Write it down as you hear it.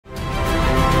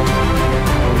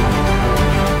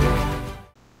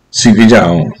Xin kính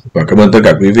chào và cảm ơn tất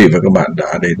cả quý vị và các bạn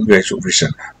đã đến với L.A.Dũng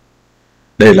Vision.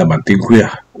 Đây là bản tin khuya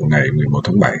của ngày 11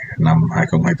 tháng 7 năm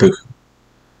 2024.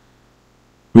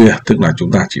 Khuya tức là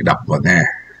chúng ta chỉ đọc và nghe,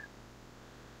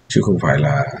 chứ không phải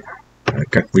là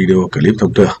các video clip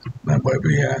thông thường. Bởi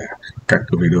vì các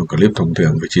video clip thông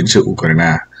thường về chiến sự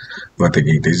Ukraine và tình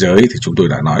hình thế giới thì chúng tôi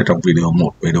đã nói trong video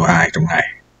 1, video 2 trong ngày.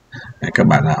 Các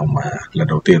bạn nào mà lần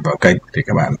đầu tiên vào kênh thì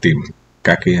các bạn tìm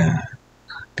các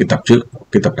cái tập trước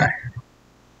cái tập này.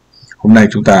 Hôm nay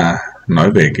chúng ta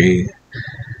nói về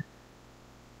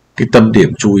cái tâm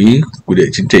điểm chú ý của địa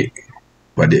chính trị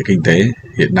và địa kinh tế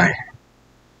hiện nay.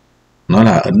 Nó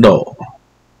là Ấn Độ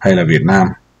hay là Việt Nam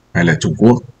hay là Trung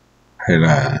Quốc hay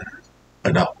là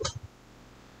ở đâu?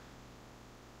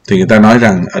 Thì người ta nói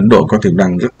rằng Ấn Độ có tiềm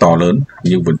năng rất to lớn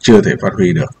nhưng vẫn chưa thể phát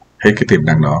huy được hết cái tiềm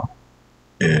năng đó,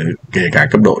 kể cả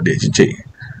cấp độ địa chính trị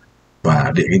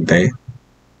và địa kinh tế,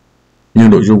 như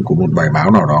nội dung của một bài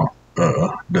báo nào đó ở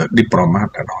The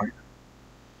Diplomat đã nói.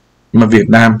 Mà Việt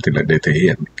Nam thì lại để thể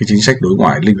hiện cái chính sách đối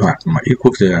ngoại linh hoạt mà ít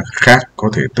quốc gia khác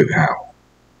có thể tự hào.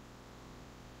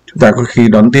 Chúng ta có khi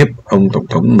đón tiếp ông Tổng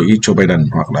thống Mỹ Joe Biden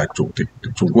hoặc là Chủ tịch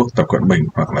Trung Quốc Tập Cận Bình,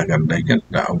 hoặc là gần đây nhất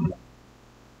là ông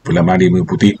Vladimir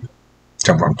Putin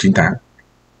trong vòng 9 tháng.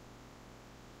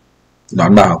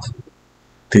 Đón vào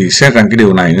thì xét rằng cái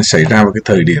điều này nó xảy ra vào cái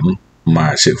thời điểm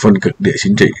mà sự phân cực địa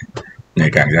chính trị ngày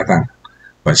càng gia tăng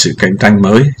và sự cạnh tranh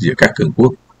mới giữa các cường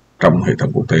quốc trong hệ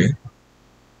thống quốc tế.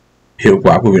 Hiệu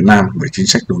quả của Việt Nam về chính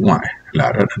sách đối ngoại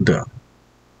là rất ấn tượng.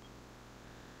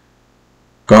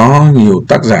 Có nhiều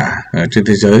tác giả trên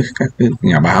thế giới, các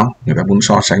nhà báo, người ta muốn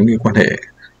so sánh cái quan hệ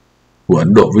của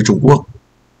Ấn Độ với Trung Quốc,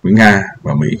 với Nga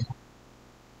và Mỹ.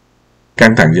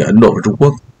 Căng thẳng giữa Ấn Độ và Trung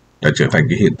Quốc đã trở thành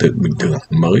cái hiện tượng bình thường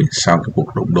mới sau cái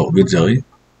cuộc đụng độ biên giới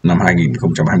năm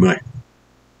 2020.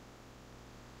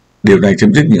 Điều này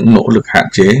chấm dứt những nỗ lực hạn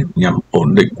chế nhằm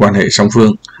ổn định quan hệ song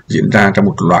phương diễn ra trong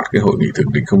một loạt cái hội nghị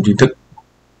thượng đỉnh không chính thức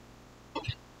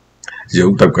giữa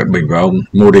ông Tập Cận Bình và ông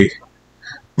Modi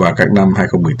vào các năm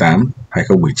 2018,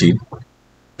 2019.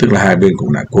 Tức là hai bên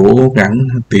cũng đã cố gắng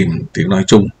tìm tiếng nói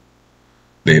chung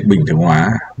để bình thường hóa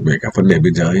về các vấn đề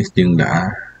biên giới nhưng đã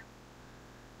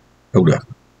không được.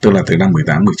 Tức là từ năm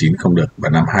 18, 19 không được, và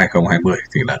năm 2020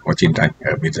 thì là có chiến tranh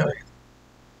ở biên giới.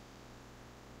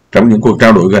 Trong những cuộc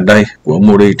trao đổi gần đây của ông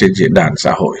Modi trên diễn đàn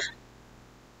xã hội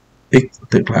X,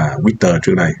 tức là Twitter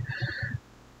trước đây,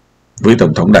 với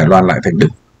Tổng thống Đài Loan Lại Thành Đức,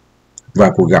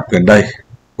 và cuộc gặp gần đây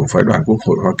của phái đoàn Quốc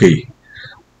hội Hoa Kỳ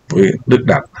với Đức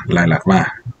Đạt Lai Lạt Ma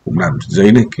cũng làm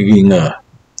dấy lên cái nghi ngờ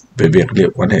về việc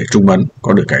liệu quan hệ Trung Ấn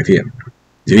có được cải thiện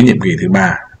dưới nhiệm kỳ thứ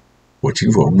 3 của chính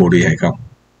phủ ông Modi hay không.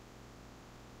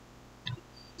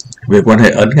 Về quan hệ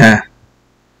Ấn-Nga,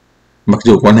 mặc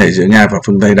dù quan hệ giữa Nga và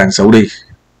phương Tây đang xấu đi,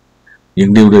 nhưng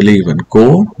New Delhi vẫn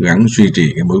cố gắng duy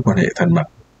trì cái mối quan hệ thân mật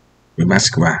với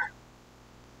Moscow.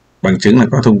 Bằng chứng là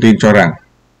có thông tin cho rằng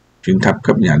chuyến thăm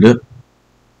cấp nhà nước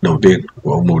đầu tiên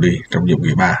của ông Modi trong nhiệm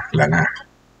kỳ 3 là Nga.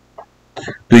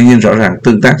 Tuy nhiên rõ ràng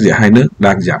tương tác giữa hai nước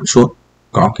đang giảm sút,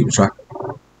 có kiểm soát.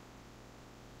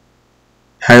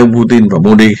 Hai ông Putin và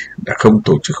Modi đã không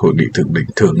tổ chức hội nghị thượng đỉnh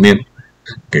thường niên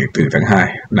kể từ tháng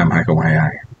 2 năm 2022.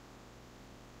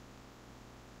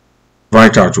 Vai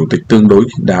trò chủ tịch tương đối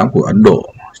kín đáo của Ấn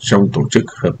Độ trong tổ chức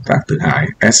hợp tác Thượng Hải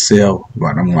SCO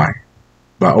vào năm ngoài,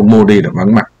 và ông Modi đã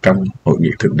vắng mặt trong hội nghị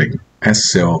thượng đỉnh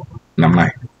SCO năm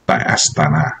nay tại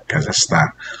Astana, Kazakhstan,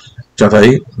 cho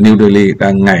thấy New Delhi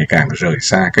đang ngày càng rời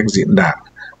xa các diễn đàn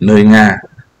nơi Nga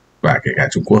và kể cả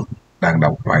Trung Quốc đang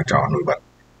đóng vai trò nổi bật.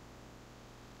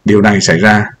 Điều này xảy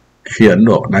ra khi Ấn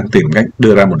Độ đang tìm cách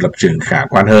đưa ra một lập trường khả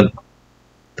quan hơn,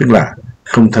 tức là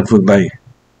không thân phương Tây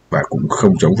và cũng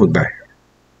không chống phương Tây,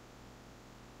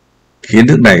 khiến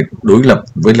nước này đối lập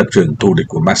với lập trường thù địch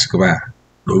của Moscow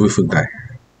đối với phương Tây.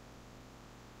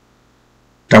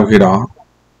 Trong khi đó,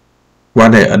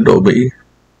 quan hệ Ấn Độ-Mỹ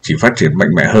chỉ phát triển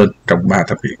mạnh mẽ hơn trong 3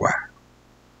 thập kỷ qua.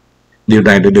 Điều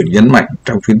này đã được nhấn mạnh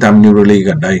trong chuyến thăm New Delhi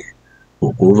gần đây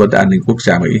của Cố vấn An ninh Quốc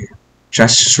gia Mỹ Jake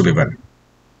Sullivan,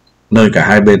 nơi cả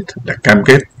hai bên đã cam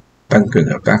kết tăng cường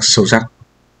hợp tác sâu sắc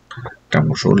trong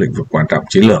một số lĩnh vực quan trọng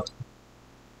chiến lược,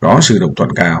 có sự đồng thuận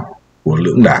cao của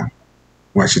lưỡng đảng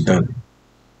Washington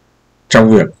trong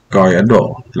việc coi Ấn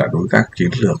Độ là đối tác chiến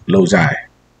lược lâu dài,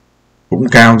 cũng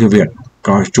cao như việc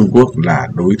coi Trung Quốc là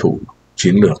đối thủ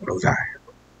chiến lược lâu dài.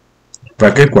 Và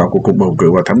kết quả của cuộc bầu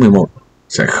cử vào tháng 11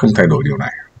 sẽ không thay đổi điều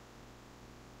này.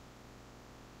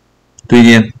 Tuy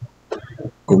nhiên,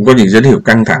 cũng có những dấu hiệu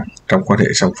căng thẳng trong quan hệ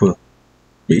song phương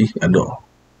Mỹ-Ấn Độ.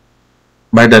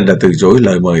 Biden đã từ chối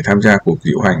lời mời tham gia cuộc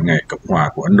diễu hành Ngày Cộng hòa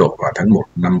của Ấn Độ vào tháng 1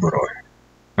 năm vừa rồi,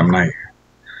 năm nay.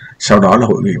 Sau đó là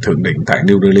hội nghị thượng đỉnh tại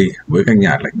New Delhi với các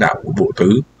nhà lãnh đạo của Bộ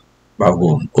Tứ bao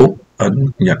gồm Úc, Ấn,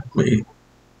 Nhật, Mỹ.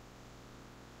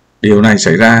 Điều này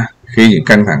xảy ra khi những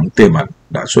căng thẳng tiềm ẩn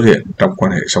đã xuất hiện trong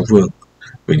quan hệ song phương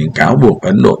với những cáo buộc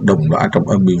Ấn Độ đồng lõa trong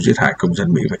âm mưu giết hại công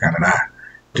dân Mỹ và Canada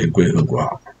trên quê hương của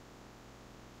họ.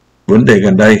 Vấn đề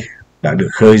gần đây đã được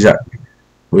khơi dậy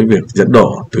với việc dẫn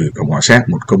độ từ Cộng hòa Séc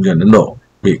một công dân Ấn Độ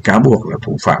bị cáo buộc là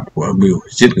thủ phạm của âm mưu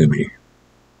giết người Mỹ.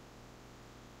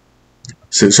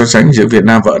 Sự so sánh giữa Việt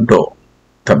Nam và Ấn Độ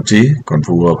thậm chí còn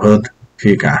phù hợp hơn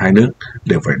khi cả hai nước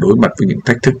đều phải đối mặt với những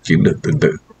thách thức chiến lược tương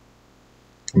tự.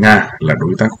 Nga là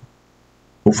đối tác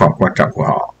quốc phòng quan trọng của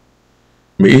họ.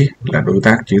 Mỹ là đối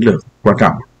tác chiến lược quan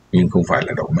trọng nhưng không phải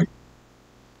là đồng minh.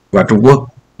 Và Trung Quốc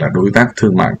là đối tác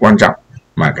thương mại quan trọng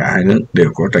mà cả hai nước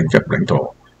đều có tranh chấp lãnh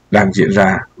thổ đang diễn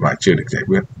ra và chưa được giải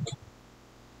quyết.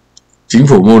 Chính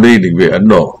phủ Modi định vị Ấn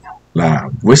Độ là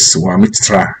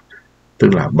Vishwamitra,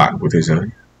 tức là bạn của thế giới.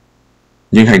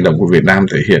 Nhưng hành động của Việt Nam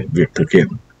thể hiện việc thực hiện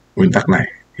nguyên tắc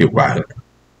này hiệu quả hơn.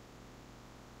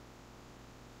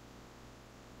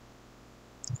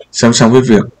 Song song với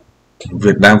việc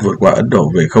Việt Nam vượt qua Ấn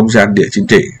Độ về không gian địa chính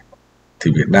trị,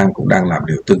 thì Việt Nam cũng đang làm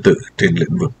điều tương tự trên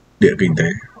lĩnh vực địa kinh tế.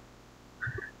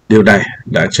 Điều này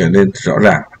đã trở nên rõ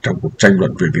ràng trong cuộc tranh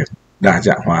luận về việc đa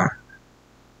dạng hóa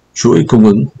chuỗi cung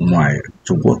ứng ngoài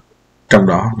Trung Quốc. Trong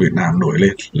đó, Việt Nam nổi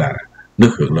lên là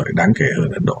nước hưởng lợi đáng kể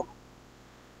hơn Ấn Độ.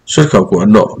 Xuất khẩu của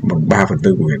Ấn Độ bằng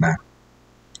 3/4 của Việt Nam.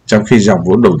 Trong khi dòng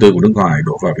vốn đầu tư của nước ngoài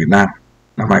đổ vào Việt Nam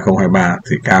năm 2023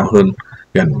 thì cao hơn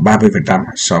gần 30%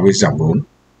 so với dòng vốn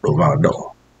đổ vào Ấn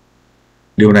Độ.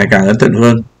 Điều này càng ấn tượng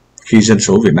hơn khi dân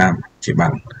số Việt Nam chỉ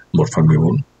bằng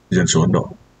 1/14 dân số Ấn Độ.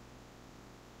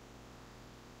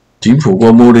 Chính phủ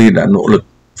của Modi đã nỗ lực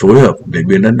phối hợp để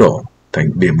biến Ấn Độ thành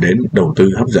điểm đến đầu tư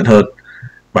hấp dẫn hơn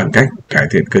bằng cách cải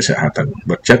thiện cơ sở hạ tầng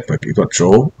vật chất và kỹ thuật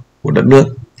số của đất nước,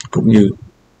 cũng như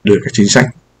đưa các chính sách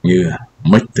như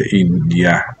Make in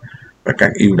India và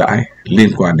các ưu đãi liên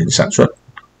quan đến sản xuất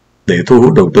để thu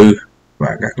hút đầu tư và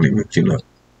các lĩnh vực chiến lược.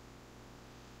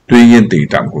 Tuy nhiên, tỷ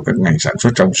trọng của các ngành sản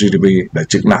xuất trong GDP đã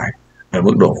chững lại ở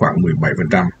mức độ khoảng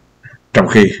 17%, trong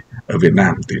khi ở Việt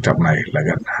Nam tỷ trọng này là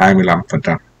gần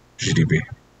 25% GDP.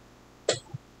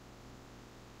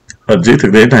 Ẩn dưới thực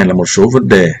tế này là một số vấn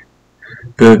đề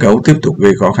cơ cấu tiếp tục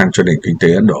gây khó khăn cho nền kinh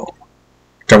tế Ấn Độ.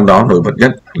 Trong đó nổi bật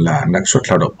nhất là năng suất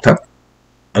lao động thấp.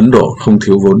 Ấn Độ không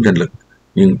thiếu vốn nhân lực,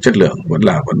 nhưng chất lượng vẫn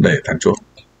là vấn đề then chốt.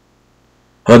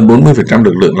 Hơn 40%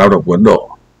 lực lượng lao động của Ấn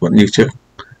Độ vẫn như trước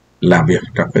làm việc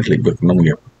trong các lĩnh vực nông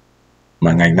nghiệp,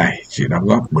 mà ngành này chỉ đóng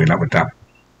góp 15%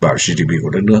 vào GDP của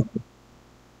đất nước.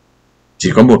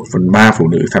 Chỉ có 1/3 phụ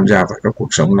nữ tham gia vào các cuộc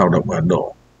sống lao động ở Ấn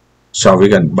Độ, so với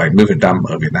gần 70%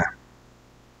 ở Việt Nam.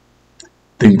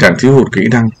 Tình trạng thiếu hụt kỹ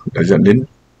năng đã dẫn đến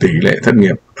tỷ lệ thất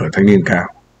nghiệp ở thanh niên cao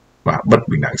và bất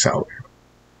bình đẳng xã hội.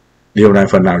 Điều này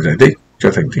phần nào giải thích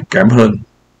cho thành tích kém hơn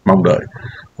mong đợi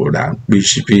của đảng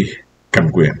BJP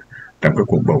cầm quyền trong các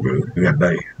cuộc bầu cử gần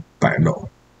đây tại Ấn Độ.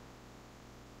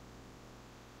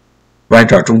 Vai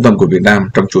trò trung tâm của Việt Nam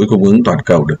trong chuỗi cung ứng toàn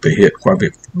cầu được thể hiện qua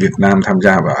việc Việt Nam tham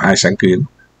gia vào hai sáng kiến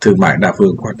thương mại đa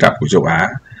phương quan trọng của châu Á,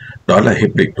 đó là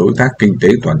Hiệp định Đối tác Kinh tế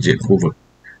Toàn diện khu vực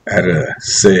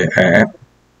RCEP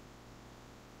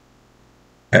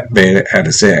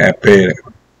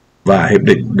và Hiệp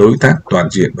định Đối tác Toàn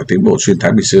diện và Tiến bộ Xuyên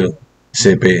Thái Bình Dương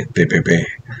CPTPP,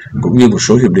 cũng như một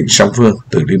số hiệp định song phương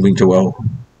từ Liên minh châu Âu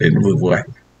đến Vương quốc Anh.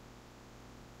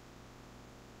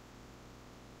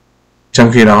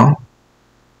 Trong khi đó,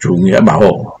 chủ nghĩa bảo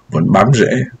hộ vẫn bám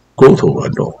rễ cố thủ ở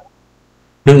Ấn Độ.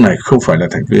 Nước này không phải là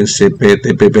thành viên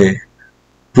CPTPP,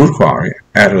 rút khỏi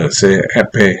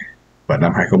RCEP vào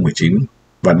năm 2019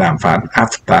 và đàm phán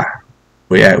AFTA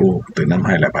với EU từ năm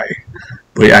 2007,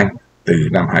 với Anh từ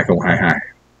năm 2022.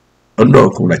 Ấn Độ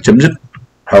cũng đã chấm dứt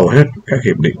hầu hết các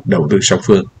hiệp định đầu tư song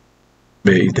phương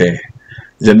BIT,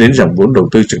 dẫn đến dòng vốn đầu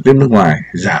tư trực tiếp nước ngoài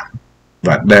giảm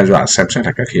và đe dọa xem xét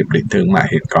lại các hiệp định thương mại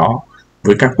hiện có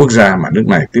với các quốc gia mà nước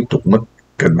này tiếp tục mất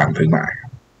cân bằng thương mại.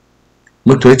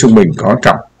 Mức thuế trung bình có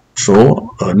trọng số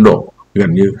ở Ấn Độ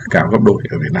gần như cao gấp đôi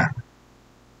ở Việt Nam.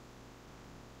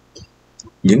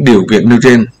 Những điều kiện nêu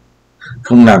trên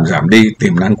không làm giảm đi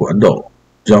tiềm năng của Ấn Độ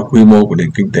do quy mô của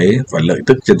nền kinh tế và lợi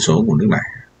tức dân số của nước này.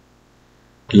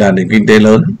 Là nền kinh tế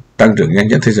lớn, tăng trưởng nhanh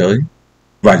nhất thế giới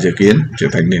và dự kiến trở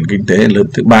thành nền kinh tế lớn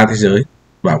thứ 3 thế giới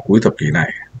vào cuối thập kỷ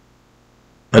này.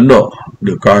 Ấn Độ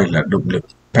được coi là động lực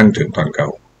tăng trưởng toàn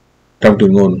cầu. Trong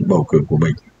tuyên ngôn bầu cử của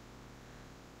mình,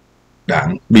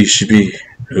 đảng BJP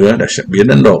hứa đã sẽ biến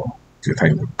Ấn Độ trở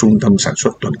thành một trung tâm sản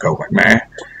xuất toàn cầu mạnh mẽ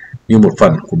như một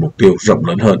phần của mục tiêu rộng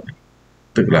lớn hơn,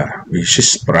 tức là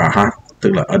Viksit Bharat, tức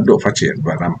là Ấn Độ phát triển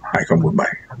vào năm 2047.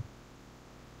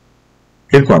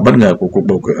 Kết quả bất ngờ của cuộc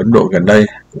bầu cử Ấn Độ gần đây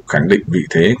cũng khẳng định vị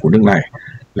thế của nước này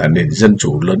là nền dân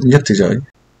chủ lớn nhất thế giới.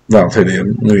 Vào thời điểm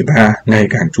người ta ngày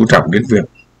càng chú trọng đến việc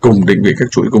cùng định vị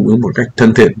các chuỗi cung ứng một cách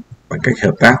thân thiện bằng cách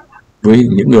hợp tác với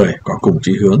những người có cùng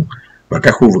chí hướng và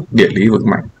các khu vực địa lý vững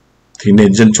mạnh, thì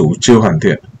nền dân chủ chưa hoàn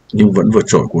thiện nhưng vẫn vượt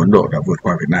trội của Ấn Độ đã vượt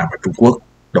qua Việt Nam và Trung Quốc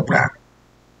độc đảng.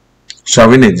 So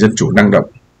với nền dân chủ năng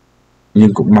động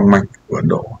nhưng cũng mong manh của Ấn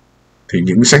Độ, thì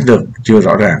những sách lược chưa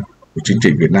rõ ràng của chính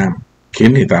trị Việt Nam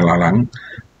khiến người ta lo lắng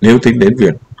nếu tính đến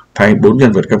việc thay 4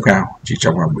 nhân vật cấp cao chỉ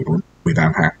trong vòng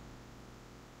 18 tháng.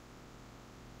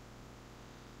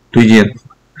 Tuy nhiên,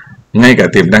 ngay cả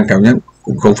tiềm năng cao nhất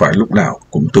cũng không phải lúc nào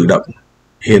cũng tự động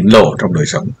hiển lộ trong đời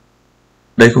sống.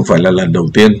 Đây không phải là lần đầu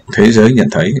tiên thế giới nhận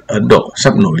thấy Ấn Độ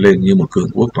sắp nổi lên như một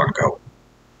cường quốc toàn cầu.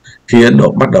 Khi Ấn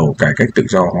Độ bắt đầu cải cách tự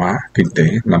do hóa kinh tế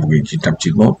năm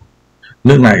 1991,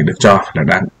 nước này được cho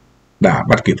là đã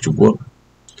bắt kịp Trung Quốc.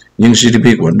 Nhưng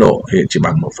GDP của Ấn Độ hiện chỉ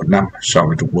bằng 1/5 so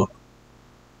với Trung Quốc.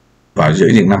 Vào giữa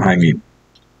những năm 2000,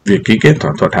 việc ký kết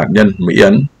thỏa thuận hạt nhân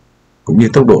Mỹ-Ấn cũng như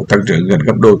tốc độ tăng trưởng gần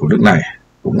gấp đôi của nước này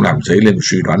cũng làm dấy lên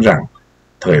suy đoán rằng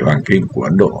thời hoàng kim của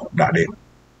Ấn Độ đã đến.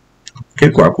 Kết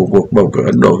quả của cuộc bầu cử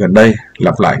Ấn Độ gần đây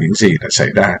lặp lại những gì đã xảy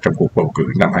ra trong cuộc bầu cử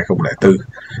năm 2004,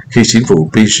 khi chính phủ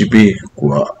BJP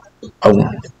của ông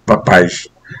Papai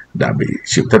đã bị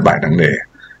chịu thất bại nặng nề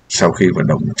sau khi vận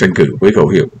động tranh cử với khẩu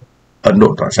hiệu Ấn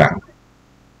Độ tỏa sáng.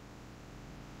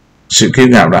 Sự kiêu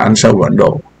ngạo đã ăn sâu vào Ấn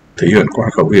Độ, thể hiện qua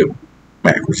khẩu hiệu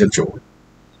mẹ của dân chủ,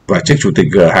 và chức chủ tịch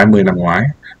G20 năm ngoái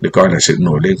được coi là sự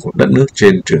nổi lên của đất nước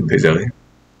trên trường thế giới.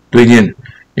 Tuy nhiên,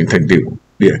 những thành tựu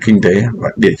địa kinh tế và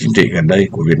địa chính trị gần đây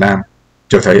của Việt Nam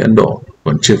cho thấy Ấn Độ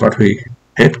vẫn chưa phát huy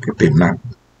hết cái tiềm năng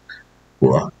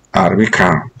của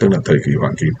Arabica, tức là thời kỳ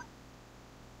hoàng kim.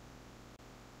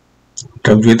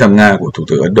 Trong chuyến thăm Nga của Thủ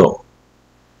tướng Ấn Độ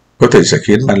có thể sẽ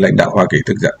khiến ban lãnh đạo Hoa Kỳ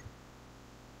tức giận.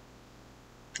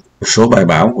 Một số bài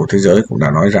báo của thế giới cũng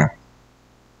đã nói rằng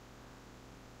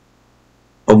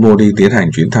ông Modi tiến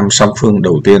hành chuyến thăm song phương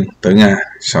đầu tiên tới Nga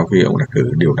sau khi ông đắc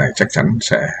cử. Điều này chắc chắn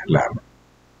sẽ làm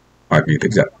Hoa Kỳ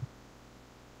tức giận.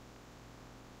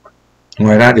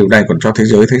 Ngoài ra, điều này còn cho thế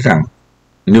giới thấy rằng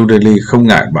New Delhi không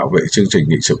ngại bảo vệ chương trình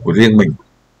nghị sự của riêng mình.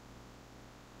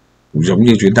 Cũng giống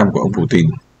như chuyến thăm của ông Putin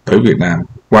tới Việt Nam,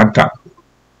 quan trọng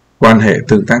quan hệ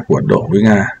tương tác của Ấn Độ với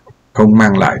Nga không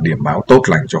mang lại điểm báo tốt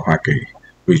lành cho Hoa Kỳ,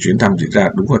 vì chuyến thăm diễn ra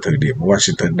đúng vào thời điểm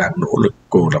Washington đang nỗ lực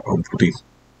cô lập ông Putin.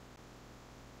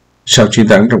 Sau chiến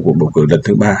thắng trong cuộc bầu cử lần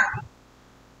thứ 3,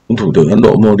 ông Thủ tướng Ấn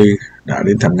Độ Modi đã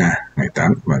đến thăm Nga ngày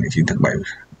 8 và ngày 9 tháng 7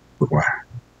 vừa qua,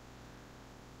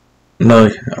 nơi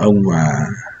ông và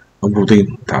ông Putin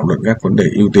thảo luận các vấn đề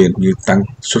ưu tiên như tăng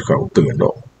xuất khẩu từ Ấn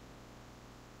Độ.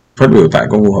 Phát biểu tại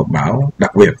cuộc họp báo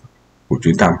đặc biệt của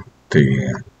chuyến thăm, thì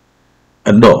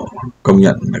Ấn Độ công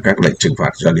nhận là các lệnh trừng phạt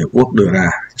do Liên Hợp Quốc đưa ra,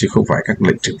 chứ không phải các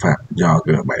lệnh trừng phạt do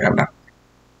G7 áp đặt.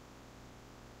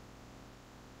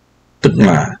 Tức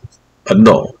là Ấn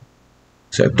Độ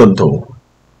sẽ tuân thủ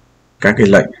các cái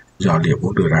lệnh do Liên Hợp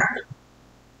Quốc đưa ra.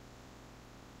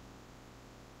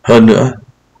 Hơn nữa,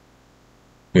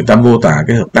 người ta mô tả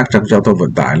cái hợp tác trong giao thông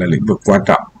vận tải là lĩnh vực quan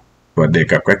trọng và đề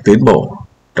cập các tiến bộ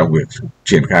trong việc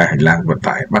triển khai hành lang vận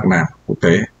tải Bắc Nam quốc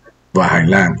tế và hành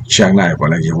lang Chiang-Mai và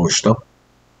Vladivostok.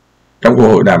 Trong cuộc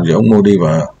hội đàm giữa ông Modi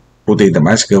và Putin tại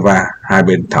Moscow, hai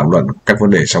bên thảo luận các vấn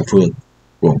đề song phương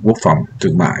gồm quốc phòng,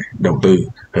 thương mại, đầu tư,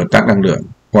 hợp tác năng lượng,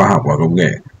 khoa học và công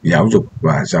nghệ, giáo dục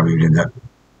và giao lưu nhân dân.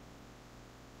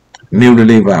 New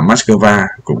Delhi và Moscow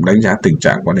cũng đánh giá tình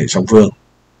trạng quan hệ song phương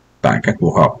tại các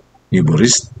cuộc họp như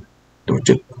BRICS, Tổ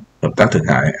chức Hợp tác Thượng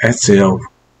Hải SCO,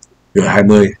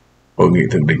 G20, Hội nghị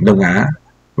Thượng đỉnh Đông Á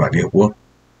và Liên Hợp Quốc,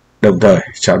 đồng thời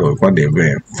trao đổi quan điểm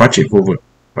về phát triển khu vực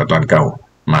và toàn cầu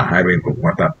mà hai bên cùng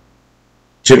quan tâm.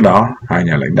 Trước đó, hai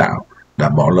nhà lãnh đạo đã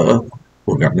bỏ lỡ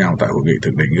cuộc gặp nhau tại Hội nghị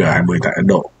Thượng đỉnh G20 tại Ấn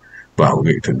Độ và Hội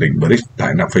nghị Thượng đỉnh BRICS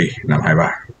tại Nam Phi năm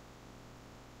 23.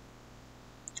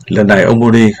 Lần này ông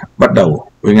Modi bắt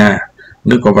đầu với Nga,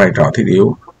 nước có vai trò thiết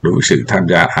yếu đối với sự tham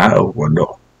gia Á-Âu của Ấn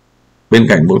Độ. Bên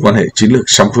cạnh mối quan hệ chiến lược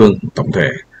song phương tổng thể,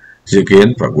 dự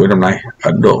kiến vào cuối năm nay,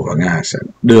 Ấn Độ và Nga sẽ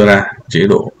đưa ra chế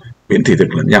độ miễn thị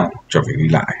thực lẫn nhau cho việc đi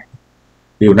lại.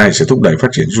 Điều này sẽ thúc đẩy phát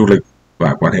triển du lịch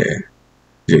và quan hệ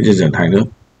giữa nhân dân hai nước.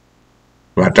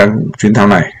 Và trong chuyến thăm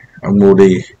này, ông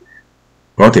Modi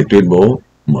có thể tuyên bố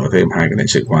mở thêm hai cái lãnh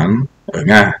sự quán ở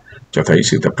Nga, cho thấy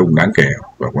sự tập trung đáng kể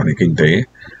vào quan hệ kinh tế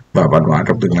và văn hóa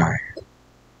trong tương lai.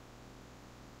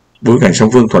 Bối cảnh song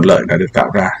phương thuận lợi đã được tạo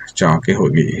ra cho cái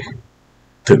hội nghị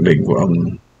thượng đỉnh của ông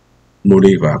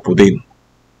Modi và Putin.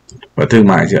 Và thương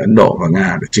mại giữa Ấn Độ và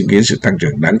Nga được chứng kiến sự tăng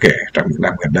trưởng đáng kể trong những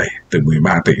năm gần đây, từ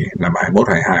 13 tỷ năm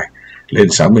 21-22 lên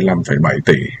 65,7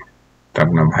 tỷ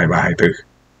trong năm 23-24.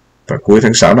 Và cuối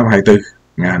tháng 6 năm 24,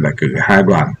 Nga đã cử hai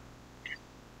đoàn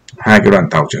 2 cái đoàn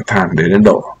tàu chở than đến Ấn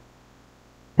Độ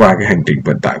qua cái hành trình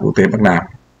vận tải quốc tế Bắc Nam,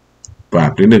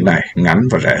 và tuyến đường này ngắn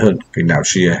và rẻ hơn kênh đào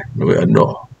Suez đối với Ấn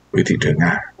Độ với thị trường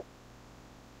Nga.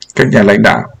 Các nhà lãnh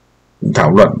đạo cũng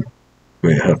thảo luận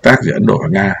về hợp tác giữa Ấn Độ và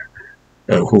Nga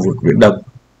ở khu vực Viễn Đông,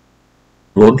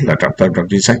 vốn là trọng tâm trong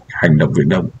chính sách hành động Viễn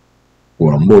Đông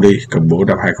của Modi công bố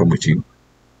năm 2019.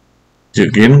 Dự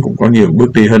kiến cũng có nhiều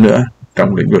bước đi hơn nữa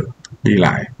trong lĩnh vực đi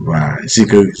lại và di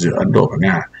cư giữa Ấn Độ và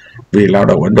Nga, vì lao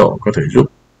động Ấn Độ có thể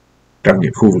giúp trong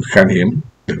những khu vực khan hiếm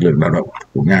lực lượng lao động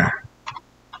của Nga.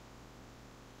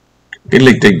 Cái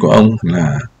lịch trình của ông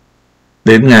là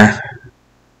đến Nga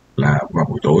là vào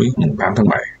buổi tối mùng 8 tháng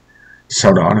 7,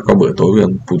 sau đó là có bữa tối với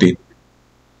ông Putin.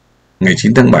 Ngày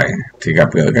 9 tháng 7 thì gặp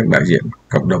gỡ các đại diện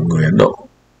cộng đồng người Ấn Độ,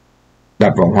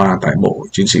 đặt vòng hoa tại bộ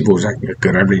chiến sĩ vô danh ở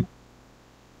Kremlin,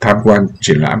 tham quan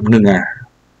triển lãm nước Nga,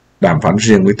 đàm phán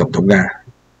riêng với Tổng thống Nga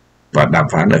và đàm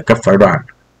phán ở cấp phái đoàn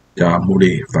do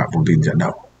Modi và Putin dẫn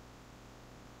đầu.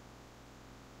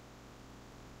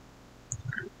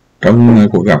 Trong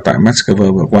cuộc gặp tại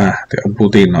Moscow vừa qua thì ông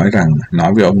Putin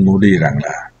nói với ông Modi rằng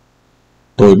là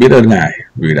tôi biết ơn ngài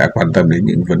vì đã quan tâm đến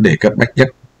những vấn đề cấp bách nhất,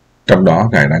 trong đó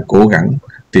ngài đang cố gắng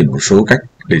tìm một số cách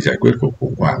để giải quyết cuộc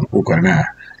khủng hoảng Ukraine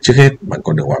trước hết bằng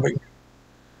con đường hòa bình.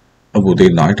 Ông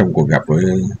Putin nói trong cuộc gặp với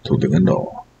Thủ tướng Ấn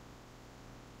Độ.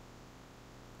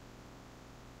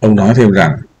 Ông nói thêm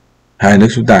rằng hai nước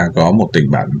chúng ta có một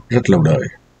tình bạn rất lâu đời,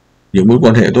 những mối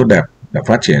quan hệ tốt đẹp đã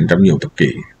phát triển trong nhiều thập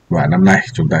kỷ, và năm nay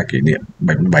chúng ta kỷ niệm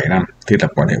 77 năm thiết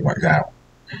lập quan hệ ngoại giao.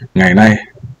 Ngày nay,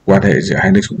 quan hệ giữa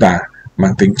hai nước chúng ta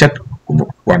mang tính chất của một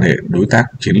quan hệ đối tác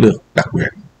chiến lược đặc biệt.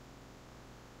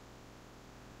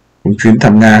 Cũng chuyến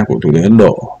thăm Nga của Thủ tướng Ấn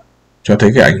Độ cho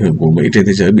thấy cái ảnh hưởng của Mỹ trên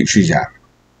thế giới bị suy giảm.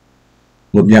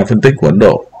 Một nhà phân tích của Ấn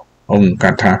Độ, ông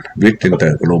KêNH, viết trên tờ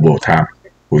Global Times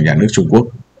của nhà nước Trung Quốc,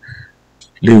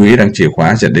 lưu ý rằng chìa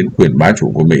khóa dẫn đến quyền bá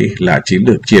chủ của Mỹ là chiến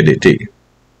lược chia địa trị,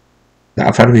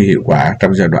 đã phát huy hiệu quả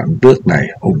trong giai đoạn nước này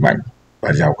hùng mạnh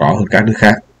và giàu có hơn các nước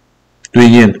khác. Tuy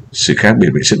nhiên, sự khác biệt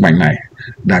về sức mạnh này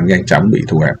đang nhanh chóng bị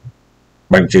thu hẹp.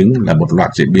 Bằng chứng là một loạt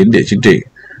diễn biến địa chính trị,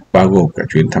 bao gồm cả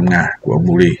chuyến thăm Nga của ông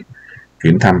Modi,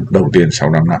 chuyến thăm đầu tiên sau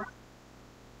 5 năm.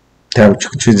 Theo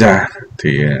chuyên gia,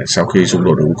 thì sau khi xung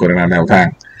đột ở Ukraine leo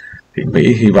thang, thì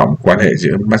Mỹ hy vọng quan hệ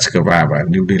giữa Moscow và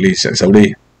New Delhi sẽ xấu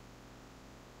đi.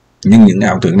 Nhưng những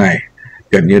ảo tưởng này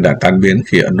gần như đã tan biến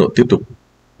khi Ấn Độ tiếp tục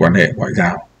quan hệ ngoại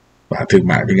giao và thương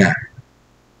mại với Nga.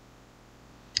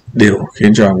 Điều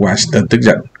khiến cho Washington tức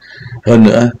giận. Hơn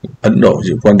nữa, Ấn Độ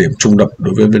giữ quan điểm trung lập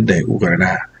đối với vấn đề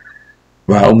Ukraine,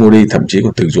 và ông Modi thậm chí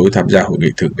còn từ chối tham gia hội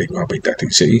nghị thượng đỉnh hòa bình tại Thụy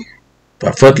Sĩ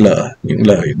và phớt lờ những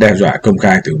lời đe dọa công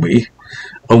khai từ Mỹ.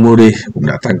 Ông Modi cũng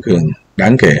đã tăng cường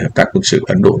đáng kể hợp tác quân sự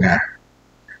Ấn Độ-Nga.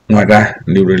 Ngoài ra,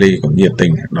 New Delhi còn nhiệt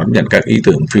tình đón nhận các ý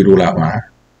tưởng phi đô la hóa,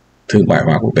 thương mại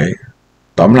hóa quốc tế.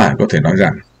 Tóm lại có thể nói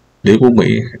rằng, đế quốc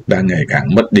Mỹ đang ngày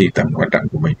càng mất đi tầm quan trọng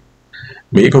của mình.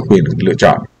 Mỹ có quyền lựa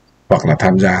chọn hoặc là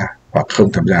tham gia hoặc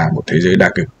không tham gia một thế giới đa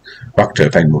cực, hoặc trở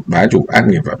thành một bá chủ ác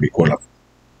nghiệp và bị cô lập.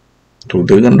 Thủ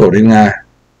tướng Ấn Độ đến Nga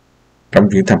trong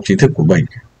chuyến thăm chính thức của mình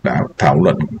đã thảo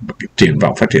luận triển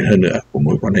vọng phát triển hơn nữa của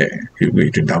mối quan hệ hữu nghị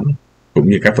truyền thống, cũng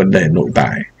như các vấn đề nội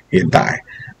tại hiện tại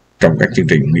trong các chương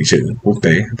trình nghị sự quốc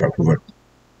tế và khu vực.